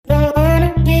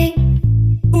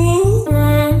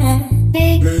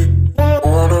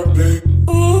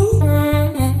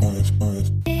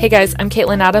Hey guys, I'm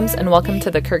Caitlin Adams, and welcome to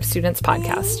the Kirk Students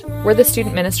Podcast. We're the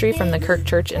student ministry from the Kirk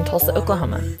Church in Tulsa,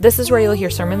 Oklahoma. This is where you'll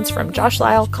hear sermons from Josh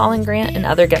Lyle, Colin Grant, and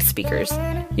other guest speakers.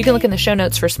 You can look in the show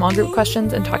notes for small group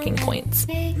questions and talking points.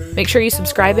 Make sure you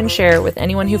subscribe and share with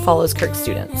anyone who follows Kirk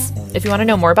Students. If you want to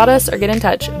know more about us or get in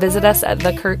touch, visit us at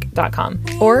thekirk.com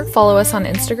or follow us on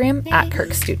Instagram at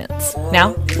Kirk Students.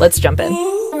 Now, let's jump in.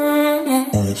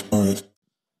 Hello,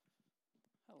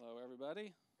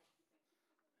 everybody.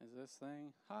 Is this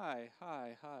thing? Hi.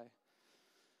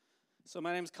 So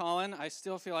my name's Colin. I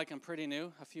still feel like I'm pretty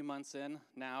new, a few months in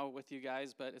now with you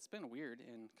guys, but it's been weird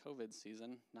in COVID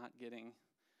season, not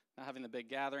having the big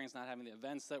gatherings, not having the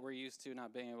events that we're used to,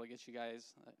 not being able to get you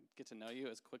guys, get to know you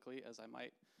as quickly as I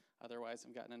might otherwise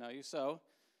have gotten to know you. So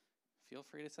feel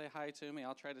free to say hi to me.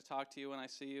 I'll try to talk to you when I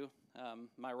see you.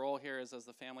 My role here is as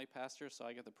the family pastor, so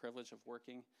I get the privilege of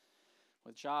working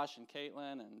with Josh and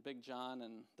Caitlin and Big John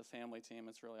and the family team.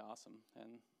 It's really awesome, and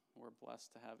we're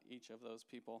blessed to have each of those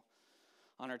people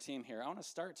on our team here. I want to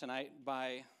start tonight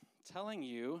by telling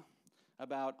you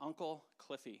about Uncle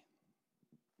Cliffy.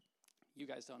 You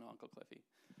guys don't know Uncle Cliffy,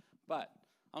 but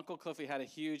Uncle Cliffy had a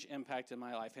huge impact in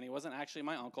my life, and he wasn't actually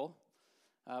my uncle,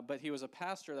 but he was a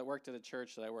pastor that worked at a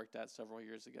church that I worked at several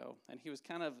years ago, and he was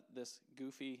kind of this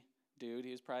goofy dude.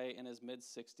 He was probably in his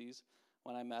mid-60s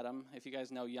when I met him. If you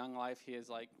guys know Young Life, he has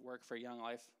worked for Young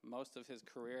Life most of his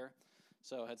career,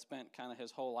 so had spent kind of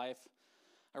his whole life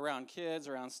around kids,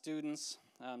 around students,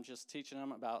 just teaching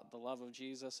them about the love of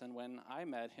Jesus. And when I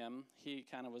met him, he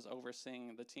kind of was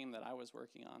overseeing the team that I was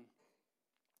working on.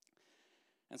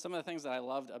 And some of the things that I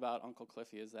loved about Uncle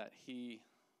Cliffy is that he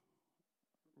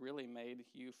really made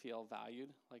you feel valued,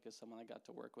 like as someone that got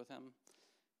to work with him.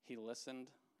 He listened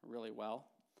really well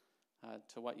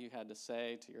to what you had to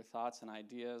say, to your thoughts and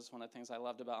ideas. One of the things I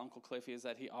loved about Uncle Cliffy is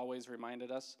that he always reminded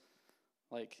us,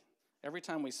 every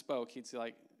time we spoke, he'd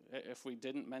say, if we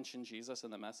didn't mention Jesus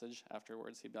in the message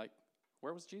afterwards, he'd be like,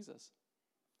 where was Jesus?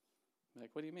 I'm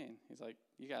like, what do you mean? He's like,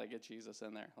 you got to get Jesus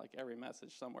in there. Every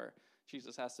message somewhere,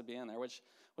 Jesus has to be in there, which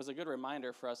was a good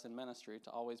reminder for us in ministry to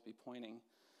always be pointing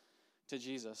to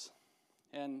Jesus.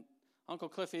 And Uncle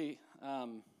Cliffy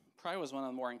probably was one of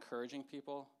the more encouraging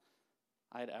people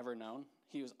I had ever known.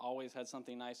 He always had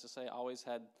something nice to say, always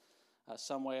had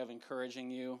some way of encouraging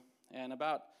you. And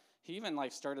he even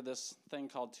started this thing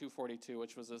called 242,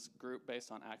 which was this group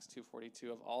based on Acts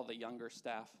 242 of all the younger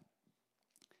staff.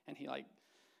 And he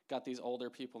got these older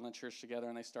people in the church together,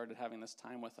 and they started having this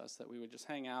time with us that we would just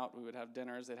hang out. We would have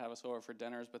dinners. They'd have us over for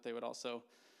dinners, but they would also,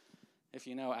 if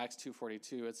you know Acts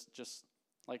 242, it's just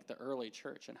like the early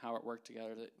church and how it worked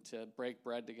together to break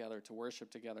bread together, to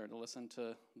worship together, to listen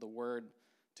to the word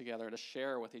together, to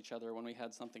share with each other when we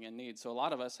had something in need. So a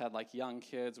lot of us had young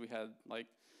kids. We had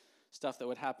stuff that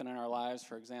would happen in our lives.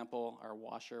 For example, our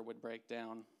washer would break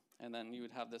down, and then you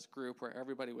would have this group where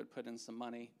everybody would put in some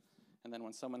money, and then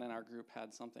when someone in our group had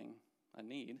a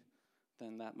need,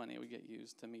 then that money would get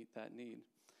used to meet that need.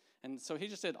 And so he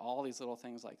just did all these little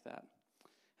things like that.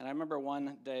 And I remember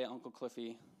one day Uncle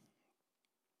Cliffy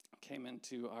came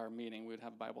into our meeting. We would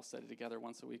have Bible study together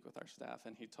once a week with our staff,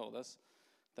 and he told us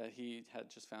that he had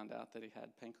just found out that he had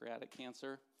pancreatic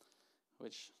cancer,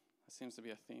 which seems to be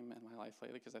a theme in my life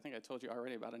lately, because I think I told you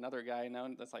already about another guy I know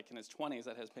that's in his 20s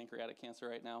that has pancreatic cancer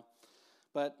right now.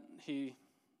 But he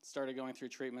started going through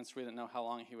treatments. We didn't know how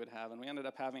long he would have, and we ended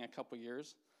up having a couple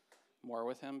years more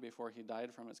with him before he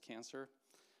died from his cancer.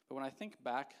 But when I think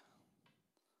back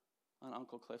on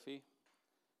Uncle Cliffy,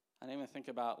 I didn't even think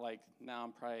about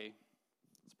now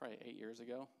it's probably 8 years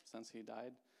ago since he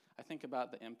died. I think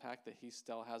about the impact that he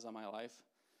still has on my life.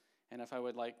 And if I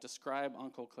would describe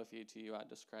Uncle Cliffy to you, I'd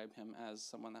describe him as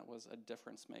someone that was a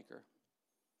difference maker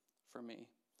for me.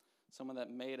 Someone that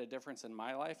made a difference in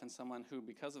my life, and someone who,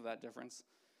 because of that difference,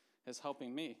 is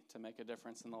helping me to make a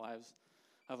difference in the lives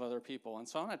of other people. And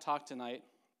so I want to talk tonight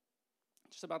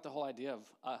just about the whole idea of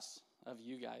us, of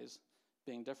you guys,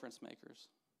 being difference makers,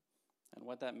 and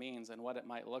what that means and what it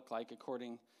might look like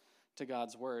according to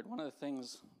God's word. One of the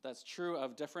things that's true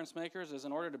of difference makers is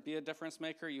in order to be a difference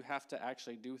maker, you have to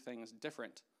actually do things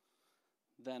different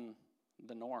than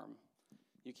the norm.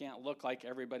 You can't look like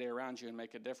everybody around you and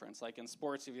make a difference. In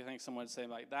sports, if you think someone would say,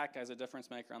 that guy's a difference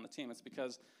maker on the team, it's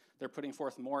because they're putting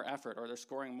forth more effort, or they're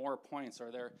scoring more points,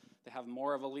 or they have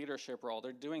more of a leadership role.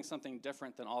 They're doing something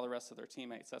different than all the rest of their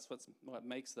teammates. That's what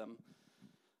makes them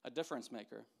a difference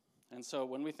maker. And so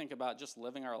when we think about just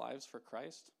living our lives for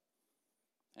Christ,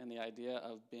 and the idea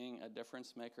of being a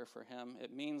difference maker for him,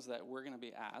 it means that we're going to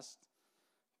be asked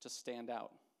to stand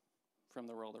out from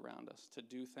the world around us, to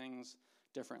do things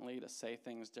differently, to say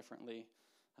things differently,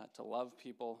 to love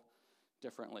people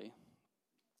differently.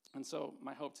 And so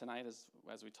my hope tonight is,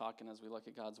 as we talk and as we look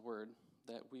at God's word,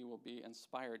 that we will be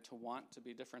inspired to want to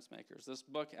be difference makers. This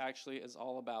book actually is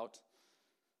all about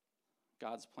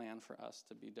God's plan for us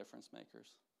to be difference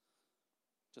makers,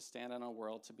 to stand in a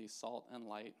world, to be salt and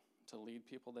light, to lead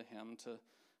people to him, to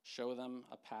show them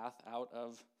a path out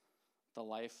of the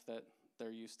life that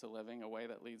they're used to living, a way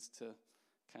that leads to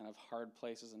kind of hard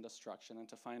places and destruction, and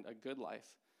to find a good life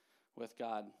with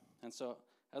God. And so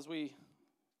as we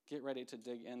get ready to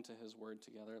dig into his word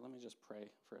together, let me just pray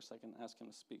for a second, ask him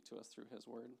to speak to us through his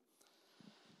word.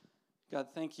 God,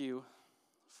 thank you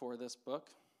for this book.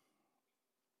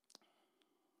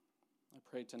 I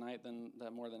pray tonight then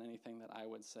that more than anything that I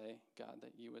would say, God,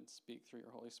 that you would speak through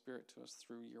your Holy Spirit to us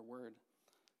through your word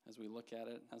as we look at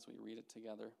it, as we read it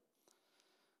together,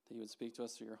 that you would speak to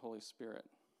us through your Holy Spirit,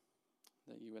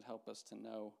 that you would help us to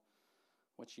know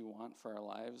what you want for our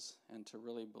lives and to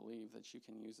really believe that you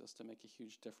can use us to make a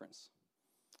huge difference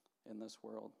in this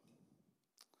world.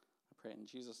 I pray in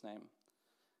Jesus' name,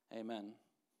 amen.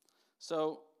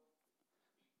 So,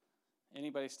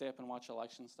 anybody stay up and watch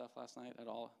election stuff last night at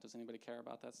all? Does anybody care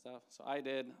about that stuff? So I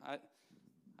did. I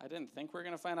didn't think we were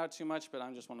going to find out too much, but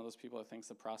I'm just one of those people that thinks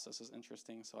the process is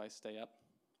interesting, so I stay up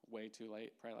way too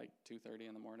late, probably like 2:30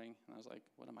 in the morning, and I was like,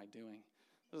 what am I doing?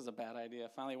 This is a bad idea. I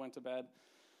finally went to bed.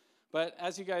 But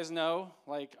as you guys know,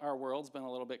 like, our world's been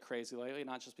a little bit crazy lately,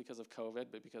 not just because of COVID,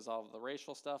 but because all of the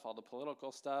racial stuff, all the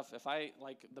political stuff. If I,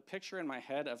 like, the picture in my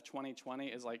head of 2020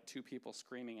 is like two people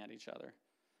screaming at each other.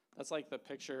 That's like the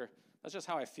picture, that's just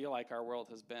how I feel like our world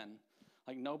has been.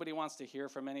 Like, nobody wants to hear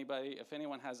from anybody. If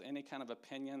anyone has any kind of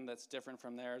opinion that's different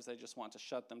from theirs, they just want to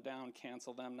shut them down,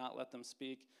 cancel them, not let them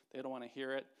speak. They don't want to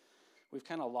hear it. We've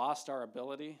kind of lost our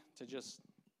ability to just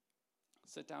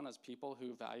sit down as people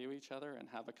who value each other and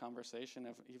have a conversation,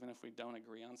 even if we don't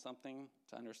agree on something,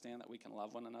 to understand that we can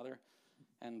love one another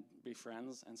and be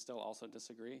friends and still also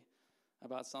disagree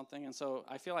about something. And so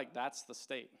I feel like that's the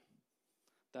state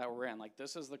that we're in. Like,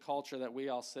 this is the culture that we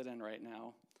all sit in right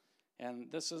now. And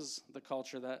this is the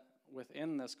culture that,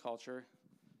 within this culture,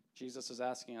 Jesus is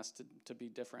asking us to be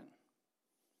different,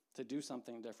 to do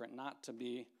something different, not to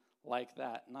be like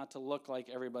that, not to look like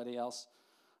everybody else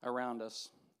around us.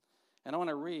 And I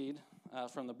want to read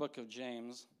from the book of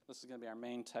James. This is going to be our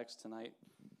main text tonight.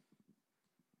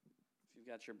 If you've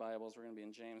got your Bibles, we're going to be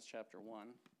in James chapter 1. Let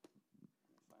me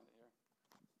find it here.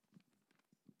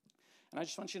 And I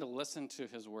just want you to listen to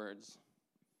his words.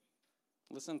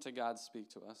 Listen to God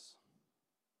speak to us.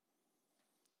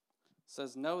 It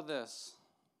says, "Know this,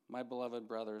 my beloved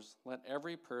brothers, let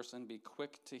every person be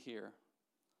quick to hear,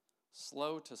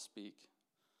 slow to speak,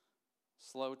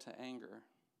 slow to anger.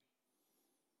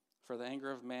 For the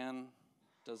anger of man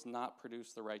does not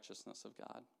produce the righteousness of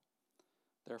God.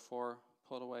 Therefore,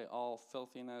 put away all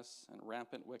filthiness and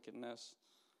rampant wickedness,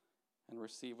 and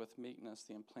receive with meekness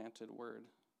the implanted word,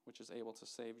 which is able to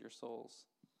save your souls.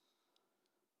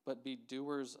 But be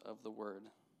doers of the word,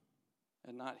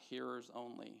 and not hearers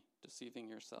only, deceiving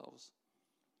yourselves.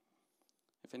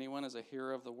 If anyone is a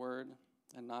hearer of the word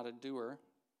and not a doer,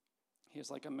 he is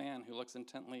like a man who looks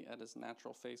intently at his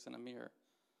natural face in a mirror.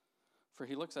 For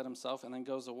he looks at himself and then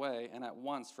goes away and at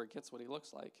once forgets what he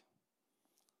looks like.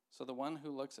 So the one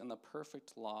who looks in the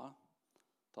perfect law,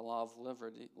 the law of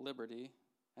liberty,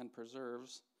 and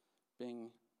preserves,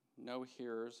 being no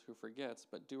hearers who forgets,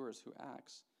 but doers who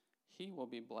acts, he will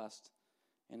be blessed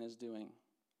in his doing.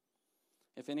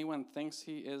 If anyone thinks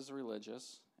he is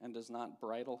religious and does not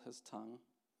bridle his tongue,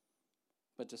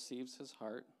 but deceives his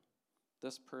heart,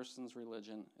 this person's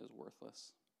religion is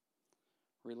worthless.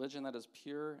 Religion that is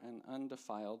pure and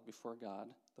undefiled before God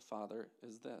the Father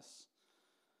is this: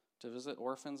 to visit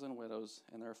orphans and widows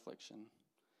in their affliction,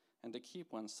 and to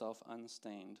keep oneself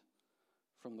unstained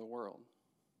from the world."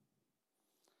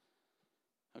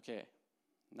 Okay,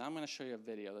 now I'm going to show you a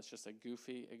video that's just a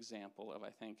goofy example of,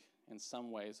 I think, in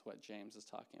some ways, what James is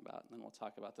talking about. And then we'll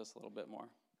talk about this a little bit more.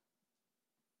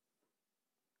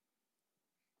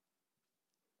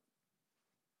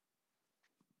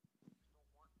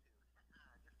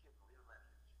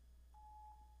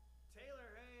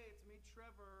 Taylor, hey, it's me,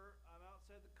 Trevor. I'm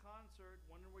outside the concert,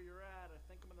 wondering where you're at. I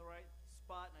think I'm in the right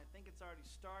spot, and I think it's already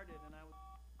started, and I would...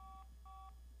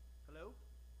 Hello?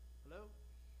 Hello?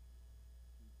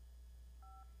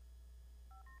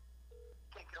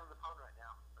 Can't get on the phone right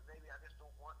now, but maybe I just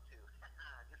don't want to.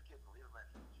 Just kidding, leave a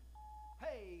message.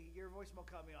 Hey, your voicemail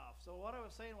cut me off. So what I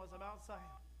was saying was I'm outside.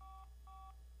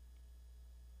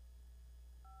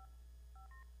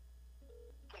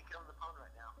 Can't get on the phone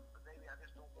right now, but maybe I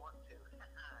just don't want to.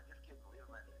 Just kidding, leave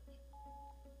a message.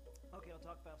 Okay, I'll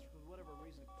talk faster for whatever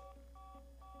reason.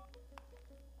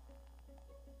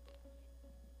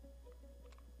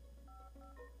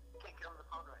 Can't get on the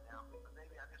phone right now, but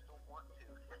maybe I just don't want to.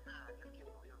 Just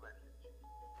kidding. Leave a message.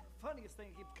 Funniest thing,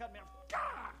 he keeps cutting me off.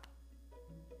 Gah!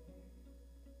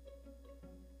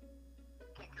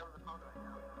 Can't get on the phone right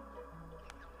now.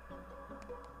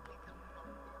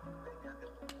 Maybe I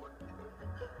just don't want to.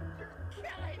 You're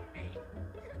killing me!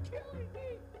 You're killing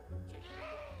me!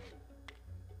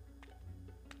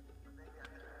 Maybe I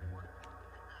just don't want to.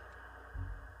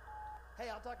 Hey,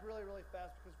 I'll talk really, really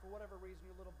fast because for whatever reason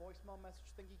your little voicemail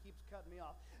message thing he keeps cutting me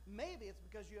off. Maybe it's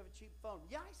because you have a cheap phone.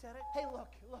 Yeah, I said it. Hey,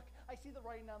 look, I see the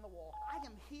writing on the wall. I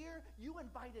am here, you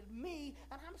invited me,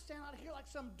 and I'm standing out here like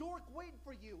some dork waiting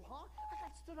for you, huh? I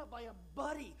got stood up by a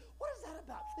buddy. What is that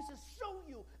about? This is so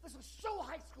you. This is so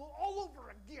high school all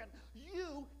over again.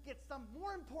 You get some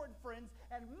more important friends,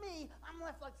 and me, I'm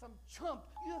left like some chump.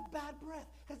 You have bad breath.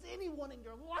 Has anyone in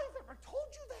your life ever told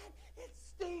you that? It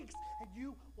stinks, and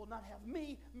you will not have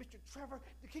me, Mr. Trevor,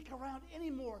 to kick around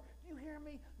anymore. Do you hear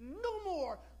me? No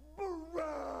more.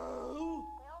 Bro!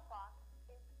 Mailbox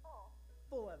is full.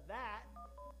 Full of that.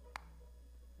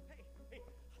 Hey,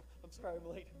 I'm sorry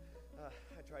I'm late.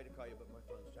 I tried to call you, but my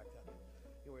phone's jacked up.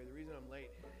 Anyway, the reason I'm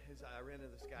late is I ran into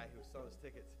this guy who was selling his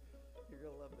tickets. You're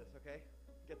going to love this, okay?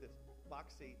 Get this.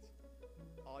 Box seats,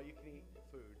 all you can eat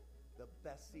food, the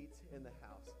best seats in the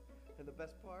house. And the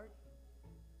best part?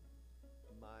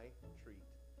 My treat.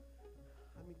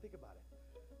 I mean, think about it.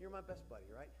 You're my best buddy,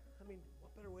 right? I mean, what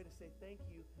better way to say thank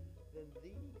you than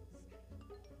these?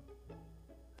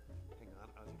 Hang on,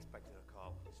 I was expecting a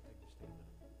call. Just take a minute.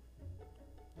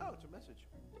 Oh, it's a message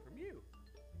from you.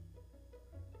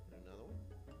 And another one.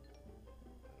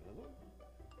 And another one.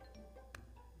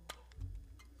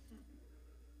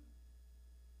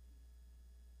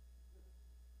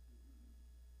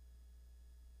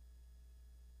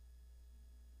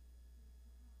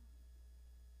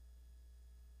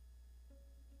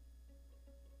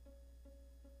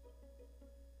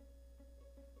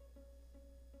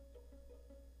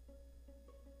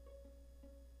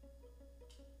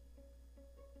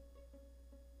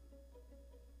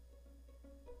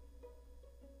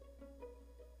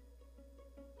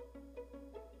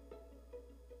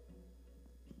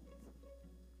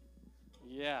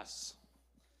 Yes.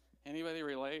 Anybody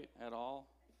relate at all?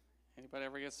 Anybody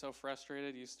ever get so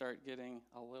frustrated you start getting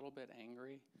a little bit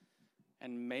angry?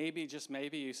 And maybe, just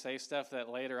maybe, you say stuff that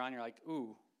later on you're like,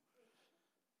 ooh,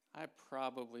 I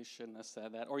probably shouldn't have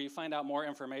said that. Or you find out more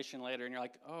information later and you're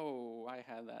like, oh, I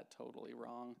had that totally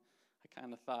wrong. I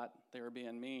kind of thought they were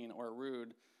being mean or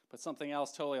rude, but something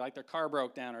else totally, like their car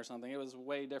broke down or something. It was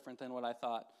way different than what I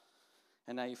thought.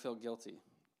 And now you feel guilty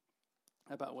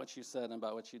about what you said and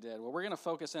about what you did. Well, we're going to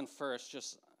focus in first.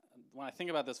 Just when I think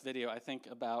about this video, I think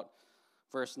about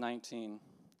verse 19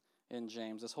 in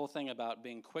James. This whole thing about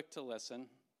being quick to listen,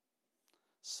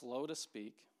 slow to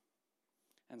speak,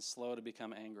 and slow to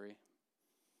become angry.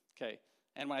 Okay,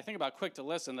 and when I think about quick to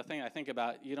listen, the thing I think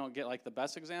about, you don't get like the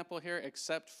best example here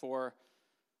except for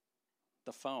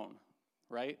the phone,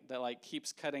 right? That like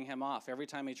keeps cutting him off. Every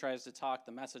time he tries to talk,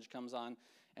 the message comes on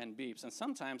and beeps. And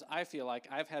sometimes I feel like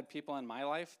I've had people in my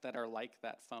life that are like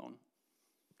that phone.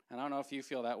 And I don't know if you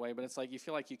feel that way, but it's like you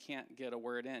feel like you can't get a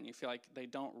word in. You feel like they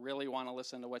don't really want to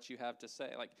listen to what you have to say.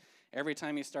 Like every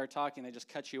time you start talking, they just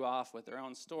cut you off with their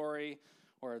own story,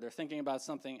 or they're thinking about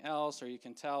something else, or you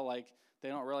can tell like they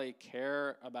don't really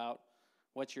care about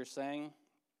what you're saying.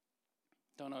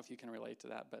 Don't know if you can relate to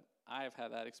that, but I've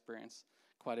had that experience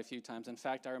quite a few times. In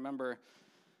fact, I remember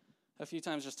a few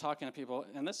times just talking to people,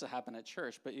 and this will happen at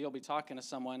church, but you'll be talking to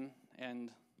someone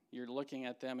and you're looking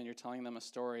at them and you're telling them a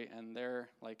story, and they're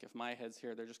like, if my head's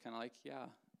here, they're just kind of like, yeah,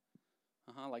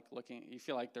 like looking, you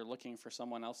feel like they're looking for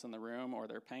someone else in the room, or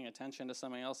they're paying attention to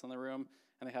somebody else in the room,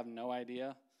 and they have no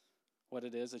idea what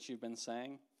it is that you've been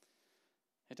saying.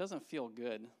 It doesn't feel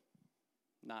good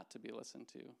not to be listened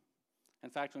to. In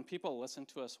fact, when people listen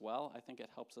to us well, I think it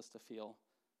helps us to feel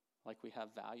like we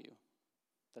have value,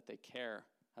 that they care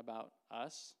about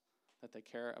us, that they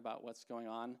care about what's going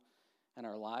on in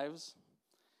our lives.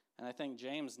 And I think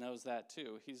James knows that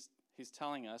too. He's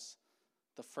telling us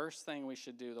the first thing we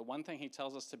should do, the one thing he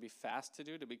tells us to be fast to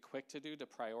do, to be quick to do, to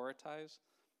prioritize,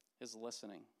 is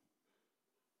listening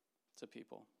to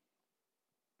people,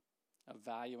 of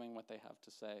valuing what they have to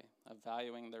say, of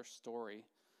valuing their story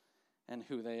and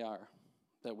who they are,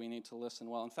 that we need to listen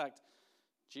well. In fact,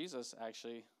 Jesus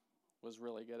actually was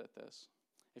really good at this.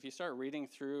 If you start reading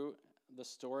through the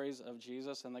stories of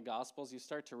Jesus and the Gospels, you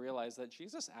start to realize that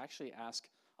Jesus actually asked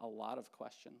a lot of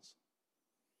questions.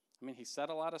 I mean, he said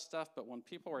a lot of stuff, but when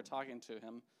people were talking to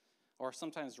him, or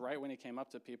sometimes right when he came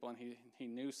up to people and he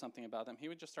knew something about them, he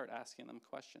would just start asking them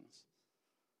questions.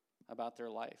 about their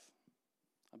life,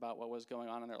 about what was going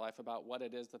on in their life, about what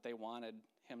it is that they wanted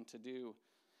him to do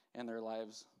in their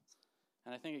lives.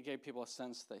 And I think it gave people a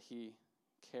sense that he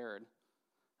cared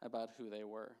about who they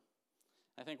were.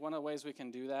 I think one of the ways we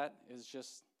can do that is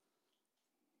just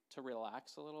to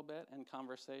relax a little bit in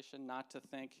conversation, not to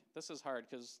think, this is hard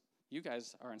because you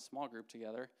guys are in small group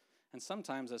together, and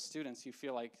sometimes as students you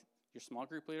feel like your small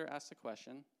group leader asks a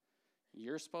question,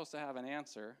 you're supposed to have an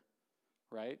answer,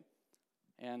 right?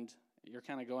 And you're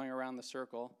kind of going around the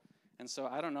circle. And so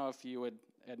I don't know if you would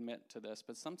admit to this,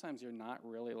 but sometimes you're not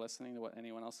really listening to what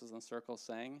anyone else is in the circle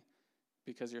saying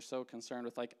because you're so concerned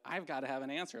with, like, I've got to have an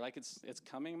answer. Like, it's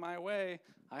coming my way.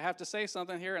 I have to say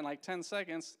something here in like 10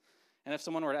 seconds. And if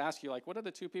someone were to ask you, like, what did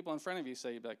the two people in front of you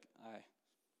say? You'd be like,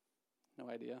 no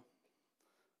idea.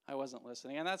 I wasn't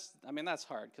listening. And that's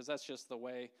hard because that's just the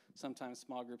way sometimes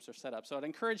small groups are set up. So I'd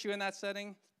encourage you in that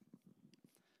setting,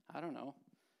 I don't know,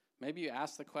 maybe you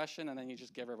ask the question and then you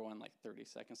just give everyone like 30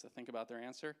 seconds to think about their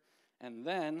answer. And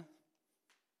then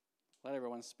let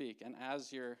everyone speak. And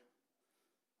as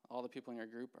all the people in your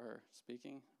group are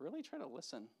speaking, really try to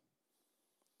listen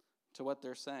to what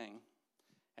they're saying.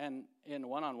 And in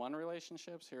one-on-one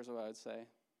relationships, here's what I would say.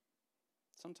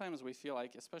 Sometimes we feel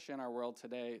like, especially in our world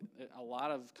today, a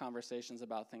lot of conversations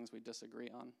about things we disagree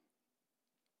on. And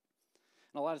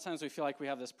a lot of times we feel like we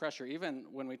have this pressure, even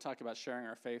when we talk about sharing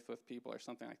our faith with people or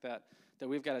something like that, that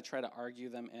we've got to try to argue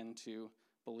them into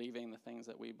believing the things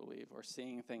that we believe or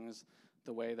seeing things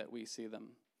the way that we see them.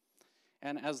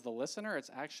 And as the listener,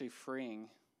 it's actually freeing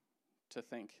to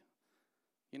think,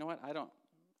 you know what, I don't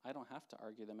have to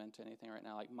argue them into anything right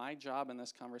now. Like, my job in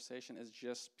this conversation is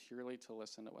just purely to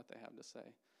listen to what they have to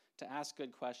say, to ask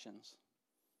good questions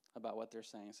about what they're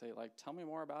saying. Say, like, tell me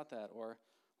more about that, or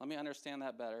let me understand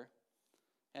that better.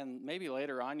 And maybe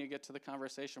later on you get to the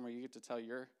conversation where you get to tell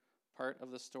your part of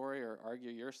the story or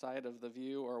argue your side of the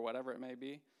view or whatever it may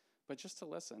be, but just to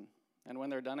listen. And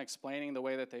when they're done explaining the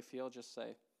way that they feel, just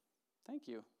say, thank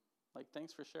you. Like,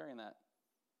 thanks for sharing that.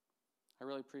 I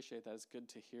really appreciate that. It's good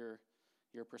to hear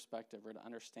your perspective or to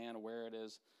understand where it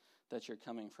is that you're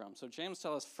coming from. So James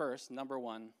tells us first, number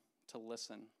one, to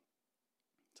listen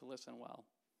well.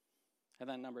 And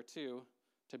then number two,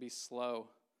 to be slow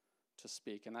to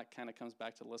speak. And that kind of comes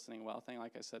back to listening well thing.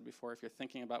 Like I said before, if you're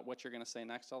thinking about what you're going to say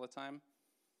next all the time,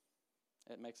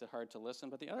 it makes it hard to listen.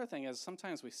 But the other thing is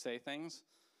sometimes we say things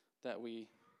that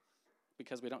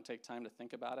because we don't take time to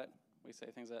think about it, we say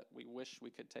things that we wish we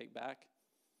could take back.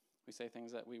 We say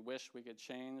things that we wish we could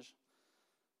change.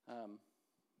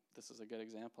 This is a good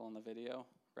example in the video,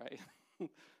 right?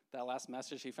 That last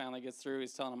message he finally gets through,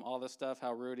 he's telling him all this stuff,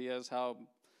 how rude he is, how it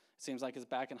seems like he's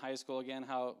back in high school again,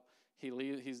 how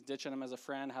he's ditching him as a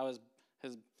friend, how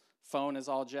his phone is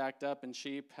all jacked up and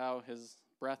cheap, how his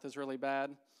breath is really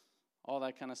bad, all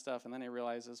that kind of stuff. And then he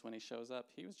realizes when he shows up,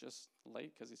 he was just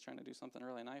late because he's trying to do something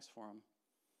really nice for him.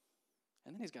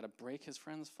 And then he's got to break his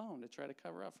friend's phone to try to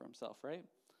cover up for himself, right?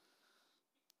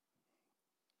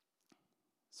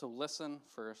 So listen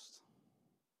first.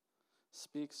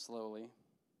 Speak slowly.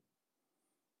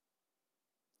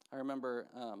 I remember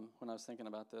when I was thinking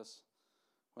about this,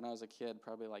 when I was a kid,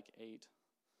 probably like 8.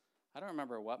 I don't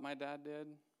remember what my dad did,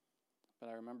 but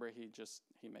I remember he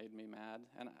made me mad.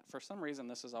 And for some reason,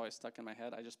 this is always stuck in my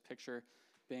head. I just picture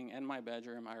being in my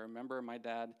bedroom. I remember my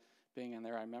dad being in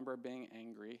there. I remember being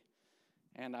angry.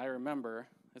 And I remember,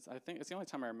 I think it's the only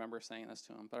time I remember saying this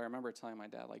to him, but I remember telling my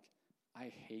dad, like, I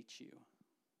hate you.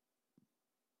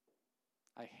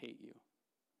 I hate you.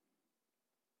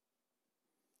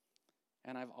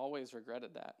 And I've always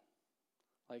regretted that.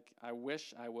 Like, I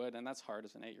wish I would, and that's hard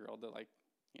as an 8-year-old to, like,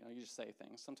 you just say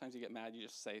things. Sometimes you get mad, you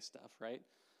just say stuff, right?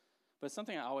 But it's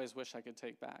something I always wish I could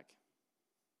take back.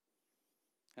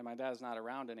 And my dad's not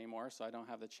around anymore, so I don't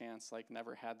have the chance, like,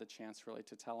 never had the chance really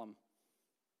to tell him,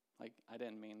 like, I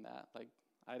didn't mean that. Like,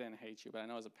 I didn't hate you. But I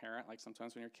know as a parent, like,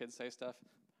 sometimes when your kids say stuff,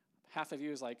 half of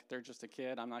you is like, they're just a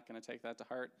kid, I'm not going to take that to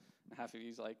heart. And half of you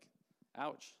is like,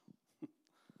 ouch,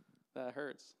 that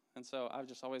hurts. And so I've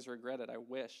just always regretted, I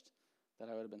wished that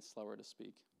I would have been slower to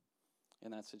speak in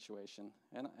that situation.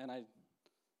 And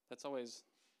that's always,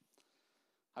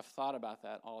 I've thought about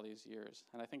that all these years.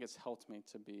 And I think it's helped me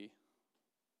to be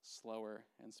slower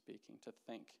in speaking, to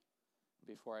think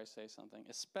before I say something,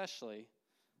 especially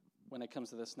when it comes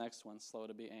to this next one, slow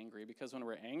to be angry. Because when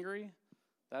we're angry,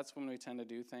 that's when we tend to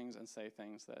do things and say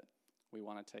things that we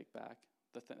want to take back.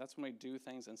 That's when we do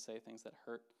things and say things that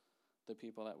hurt the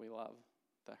people that we love,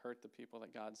 that hurt the people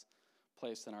that God's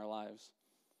placed in our lives.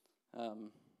 A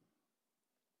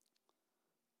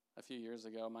few years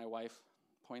ago, my wife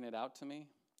pointed out to me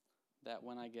that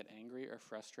when I get angry or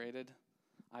frustrated,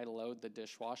 I load the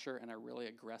dishwasher in a really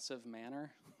aggressive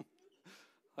manner.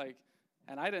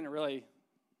 And I didn't really,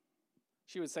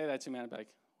 she would say that to me, and I'd be like,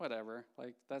 whatever,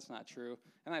 that's not true.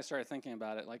 And I started thinking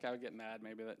about it, I would get mad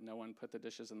maybe that no one put the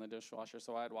dishes in the dishwasher,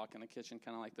 so I'd walk in the kitchen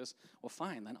kind of like this, well,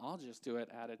 fine, then I'll just do it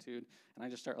attitude. And I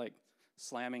just start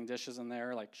slamming dishes in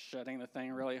there, shutting the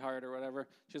thing really hard or whatever.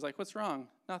 She's like, what's wrong?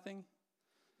 Nothing.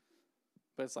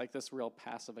 But it's this real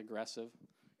passive-aggressive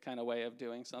kind of way of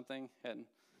doing something. And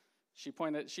she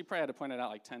probably had to point it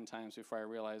out 10 times before I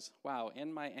realized, wow,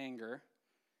 in my anger,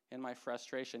 in my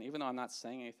frustration, even though I'm not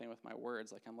saying anything with my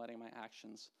words, I'm letting my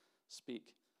actions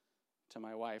speak to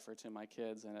my wife or to my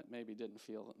kids, and it maybe didn't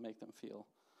make them feel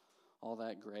all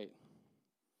that great.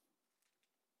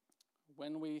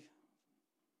 When we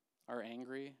are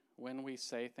angry, when we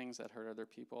say things that hurt other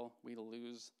people, we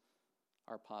lose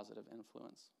our positive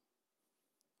influence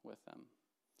with them.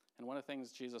 And one of the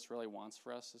things Jesus really wants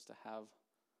for us is to have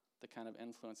the kind of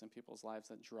influence in people's lives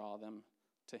that draw them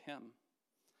to him.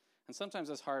 And sometimes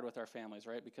it's hard with our families,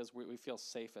 right? Because we feel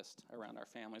safest around our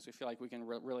families. We feel like we can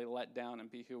really let down and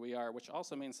be who we are, which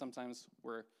also means sometimes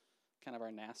we're kind of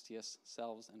our nastiest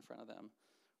selves in front of them.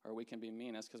 Or we can be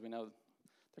meanest because we know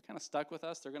they're kind of stuck with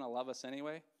us. They're going to love us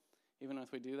anyway, even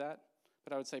if we do that.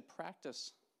 But I would say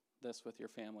practice this with your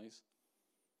families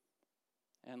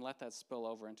and let that spill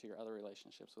over into your other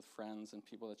relationships with friends and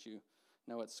people that you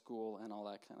know at school and all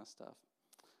that kind of stuff.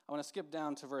 I want to skip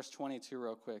down to verse 22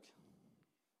 real quick,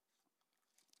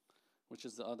 which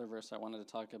is the other verse I wanted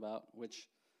to talk about, which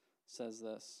says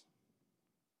this.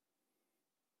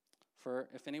 For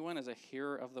if anyone is a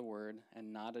hearer of the word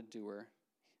and not a doer,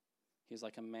 he's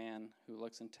like a man who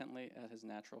looks intently at his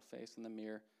natural face in the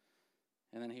mirror,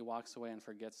 and then he walks away and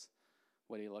forgets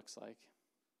what he looks like.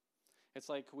 It's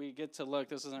we get to look,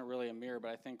 this isn't really a mirror,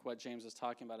 but I think what James is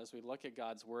talking about is we look at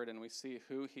God's word and we see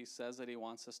who he says that he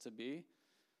wants us to be.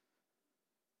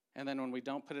 And then when we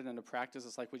don't put it into practice,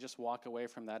 it's we just walk away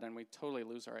from that and we totally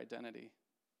lose our identity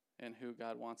in who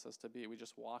God wants us to be. We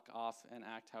just walk off and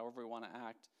act however we want to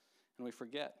act, and we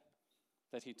forget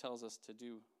that he tells us to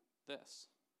do this.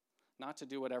 Not to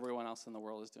do what everyone else in the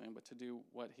world is doing, but to do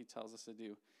what he tells us to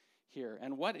do here.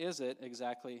 And what is it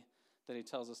exactly that he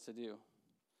tells us to do?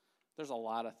 There's a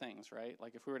lot of things, right?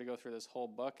 If we were to go through this whole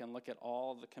book and look at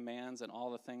all the commands and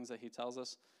all the things that he tells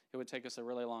us, it would take us a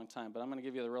really long time. But I'm going to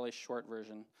give you the really short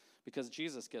version because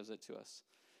Jesus gives it to us.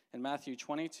 In Matthew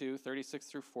 22, 36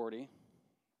 through 40,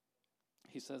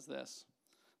 he says this.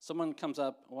 Someone comes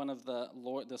up,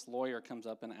 this lawyer comes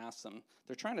up and asks him.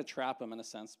 They're trying to trap him in a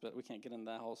sense, but we can't get into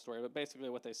that whole story. But basically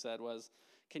what they said was,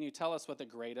 can you tell us what the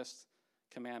greatest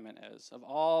commandment is? Of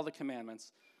all the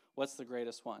commandments, what's the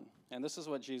greatest one? And this is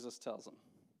what Jesus tells them.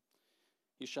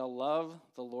 You shall love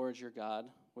the Lord your God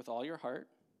with all your heart,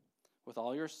 with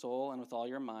all your soul, and with all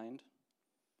your mind.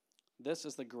 This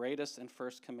is the greatest and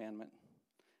first commandment.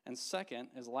 And second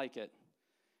is like it.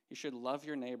 You should love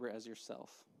your neighbor as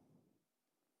yourself.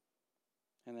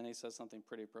 And then he says something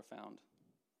pretty profound.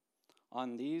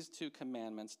 On these two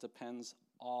commandments depends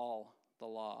all the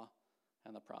law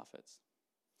and the prophets.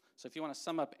 So if you want to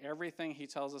sum up everything he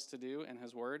tells us to do in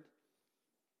his word,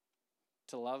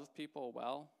 to love people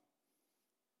well,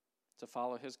 to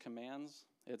follow his commands,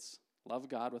 it's love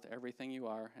God with everything you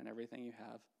are and everything you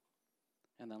have,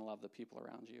 and then love the people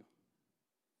around you.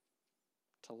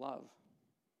 To love.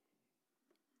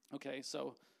 Okay,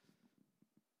 so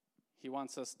he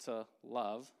wants us to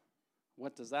love.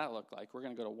 What does that look like? We're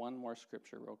going to go to one more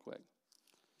scripture real quick.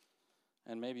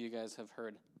 And maybe you guys have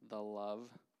heard the love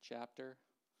chapter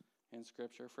in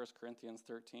Scripture, 1 Corinthians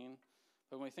 13.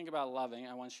 But when we think about loving,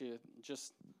 I want you to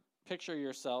just picture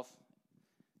yourself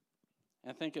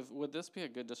and think of, would this be a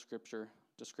good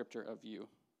descriptor of you?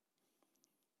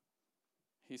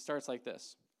 He starts like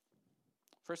this.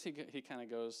 First, he kind of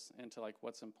goes into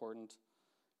what's important,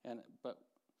 but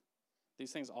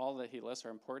these things, all that he lists,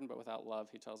 are important, but without love,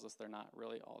 he tells us they're not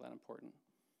really all that important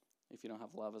if you don't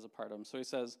have love as a part of them. So he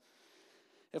says,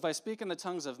 if I speak in the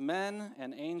tongues of men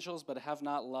and angels, but have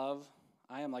not love,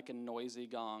 I am like a noisy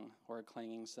gong or a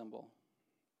clanging cymbal.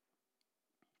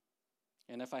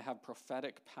 And if I have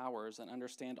prophetic powers and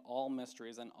understand all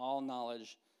mysteries and all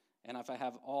knowledge, and if I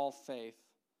have all faith,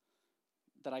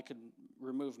 that I could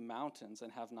remove mountains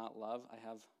and have not love, I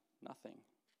have nothing.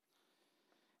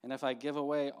 And if I give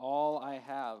away all I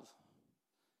have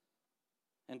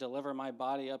and deliver my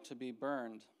body up to be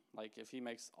burned, if he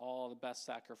makes all the best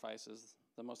sacrifices,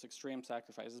 the most extreme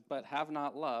sacrifices, but have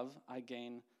not love, I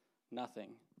gain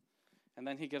nothing. And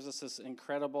then he gives us this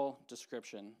incredible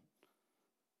description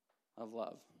of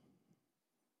love.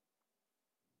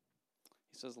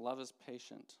 He says, love is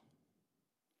patient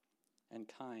and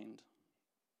kind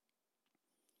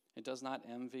It does not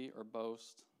envy or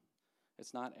boast.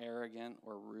 It's not arrogant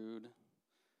or rude.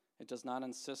 It does not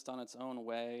insist on its own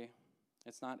way.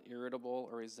 It's not irritable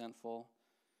or resentful.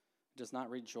 It does not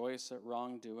rejoice at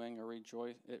wrongdoing, or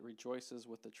it rejoices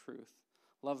with the truth.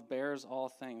 Love bears all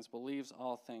things, believes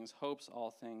all things, hopes all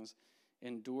things,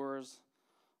 endures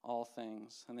all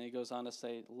things. And then he goes on to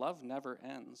say, love never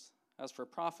ends. As for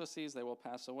prophecies, they will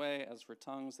pass away. As for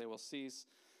tongues, they will cease.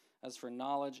 As for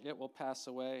knowledge, it will pass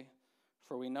away.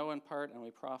 For we know in part and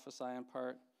we prophesy in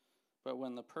part. But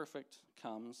when the perfect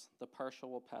comes, the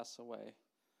partial will pass away.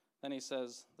 Then he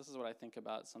says, this is what I think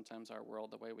about sometimes our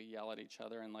world, the way we yell at each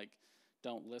other and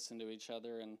don't listen to each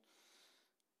other. And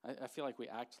I feel like we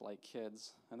act like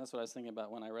kids. And that's what I was thinking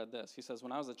about when I read this. He says,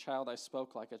 when I was a child, I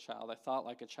spoke like a child. I thought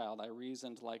like a child. I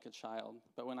reasoned like a child.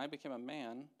 But when I became a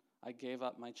man, I gave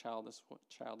up my childish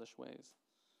ways.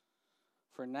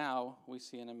 For now we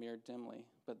see in a mirror dimly,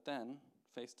 but then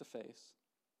face to face.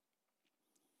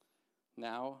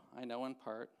 Now I know in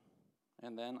part,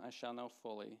 and then I shall know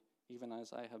fully, even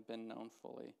as I have been known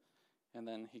fully. And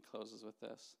then he closes with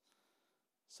this.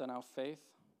 So now faith,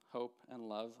 hope, and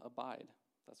love abide.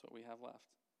 That's what we have left.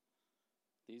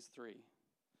 These three.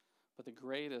 But the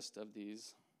greatest of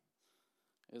these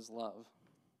is love.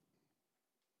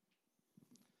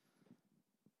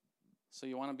 So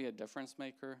you want to be a difference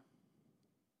maker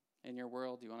in your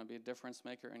world? Do you want to be a difference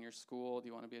maker in your school? Do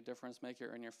you want to be a difference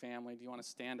maker in your family? Do you want to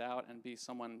stand out and be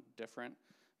someone different?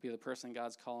 Be the person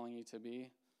God's calling you to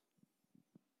be?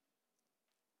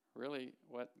 Really,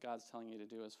 what God's telling you to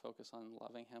do is focus on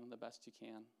loving him the best you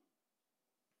can.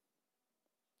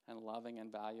 And loving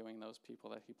and valuing those people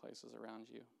that he places around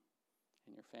you.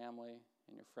 In your family,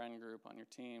 in your friend group, on your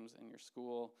teams, in your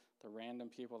school, the random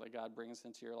people that God brings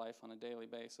into your life on a daily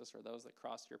basis, or those that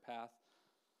cross your path.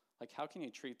 How can you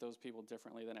treat those people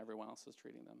differently than everyone else is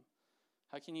treating them?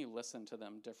 How can you listen to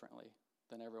them differently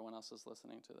than everyone else is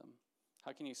listening to them?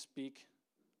 How can you speak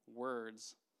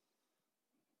words,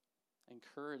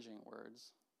 encouraging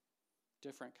words,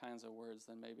 different kinds of words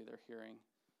than maybe they're hearing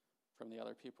from the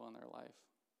other people in their life?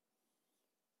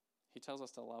 He tells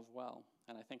us to love well,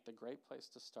 and I think the great place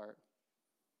to start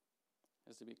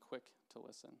is to be quick to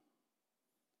listen,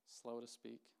 slow to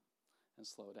speak, and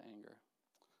slow to anger.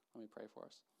 Let me pray for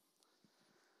us.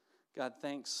 God,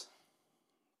 thanks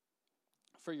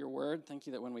for your word. Thank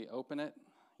you that when we open it,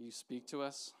 you speak to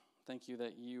us. Thank you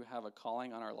that you have a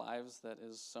calling on our lives that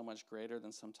is so much greater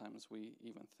than sometimes we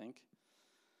even think.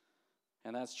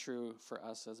 And that's true for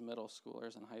us as middle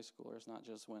schoolers and high schoolers, not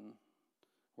just when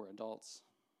we're adults.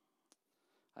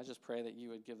 I just pray that you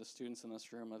would give the students in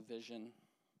this room a vision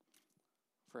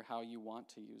for how you want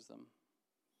to use them,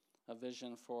 a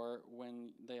vision for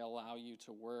when they allow you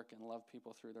to work and love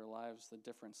people through their lives, the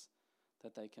difference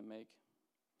that they can make.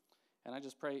 And I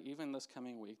just pray even this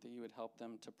coming week that you would help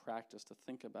them to practice, to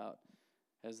think about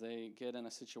as they get in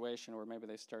a situation where maybe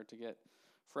they start to get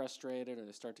frustrated or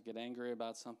they start to get angry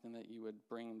about something, that you would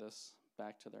bring this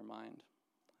back to their mind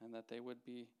and that they would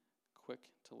be quick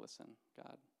to listen,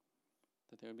 God.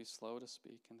 That they would be slow to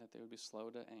speak and that they would be slow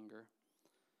to anger,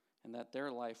 and that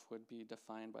their life would be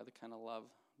defined by the kind of love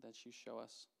that you show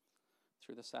us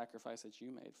through the sacrifice that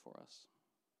you made for us,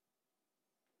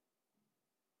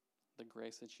 the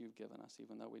grace that you've given us,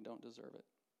 even though we don't deserve it.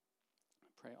 I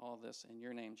pray all this in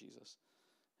your name, Jesus.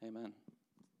 Amen.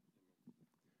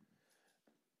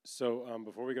 So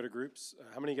before we go to groups,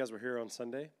 how many of you guys were here on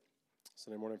Sunday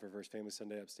morning for First Family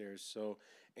Sunday upstairs? So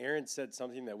Aaron said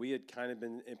something that we had kind of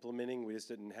been implementing. We just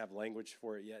didn't have language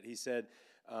for it yet. He said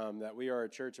that we are a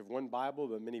church of one Bible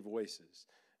but many voices.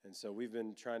 And so we've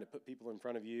been trying to put people in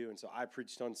front of you. And so I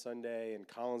preached on Sunday, and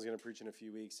Colin's going to preach in a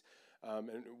few weeks.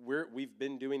 And we've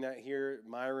been doing that here.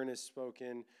 Myron has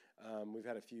spoken. We've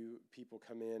had a few people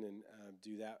come in and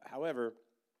do that. However,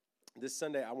 this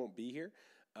Sunday I won't be here.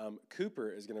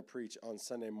 Cooper is going to preach on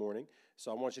Sunday morning, so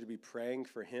I want you to be praying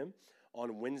for him.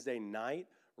 On Wednesday night,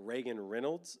 Reagan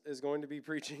Reynolds is going to be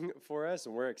preaching for us,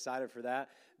 and we're excited for that.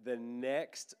 The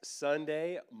next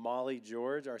Sunday, Molly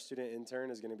George, our student intern,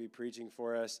 is going to be preaching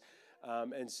for us.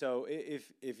 And so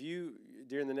if you,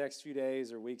 during the next few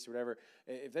days or weeks or whatever,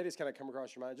 if they just kind of come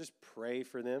across your mind, just pray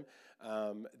for them.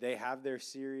 They have their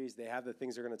series. They have the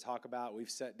things they're going to talk about. We've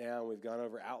sat down. We've gone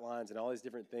over outlines and all these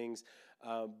different things.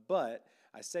 But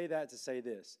I say that to say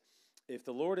this. If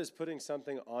the Lord is putting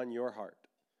something on your heart,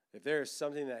 if there is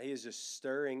something that he is just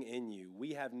stirring in you,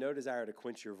 we have no desire to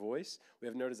quench your voice. We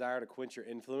have no desire to quench your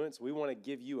influence. We want to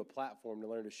give you a platform to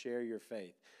learn to share your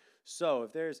faith. So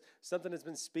if there's something that's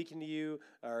been speaking to you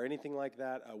or anything like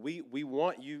that, we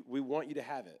want you to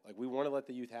have it. Like, we want to let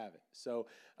the youth have it. So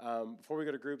before we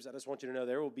go to groups, I just want you to know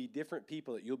there will be different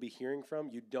people that you'll be hearing from.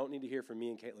 You don't need to hear from me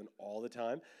and Caitlin all the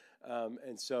time.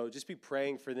 And so just be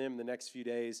praying for them the next few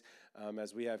days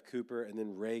as we have Cooper and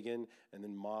then Reagan and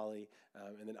then Molly.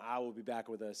 And then I will be back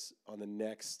with us on the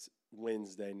next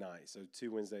Wednesday night. So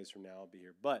 2 Wednesdays from now I'll be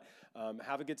here. But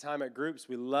have a good time at groups.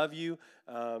 We love you.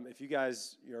 If you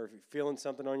guys are feeling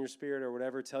something on your spirit or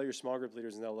whatever, tell your small group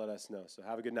leaders and they'll let us know. So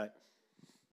have a good night.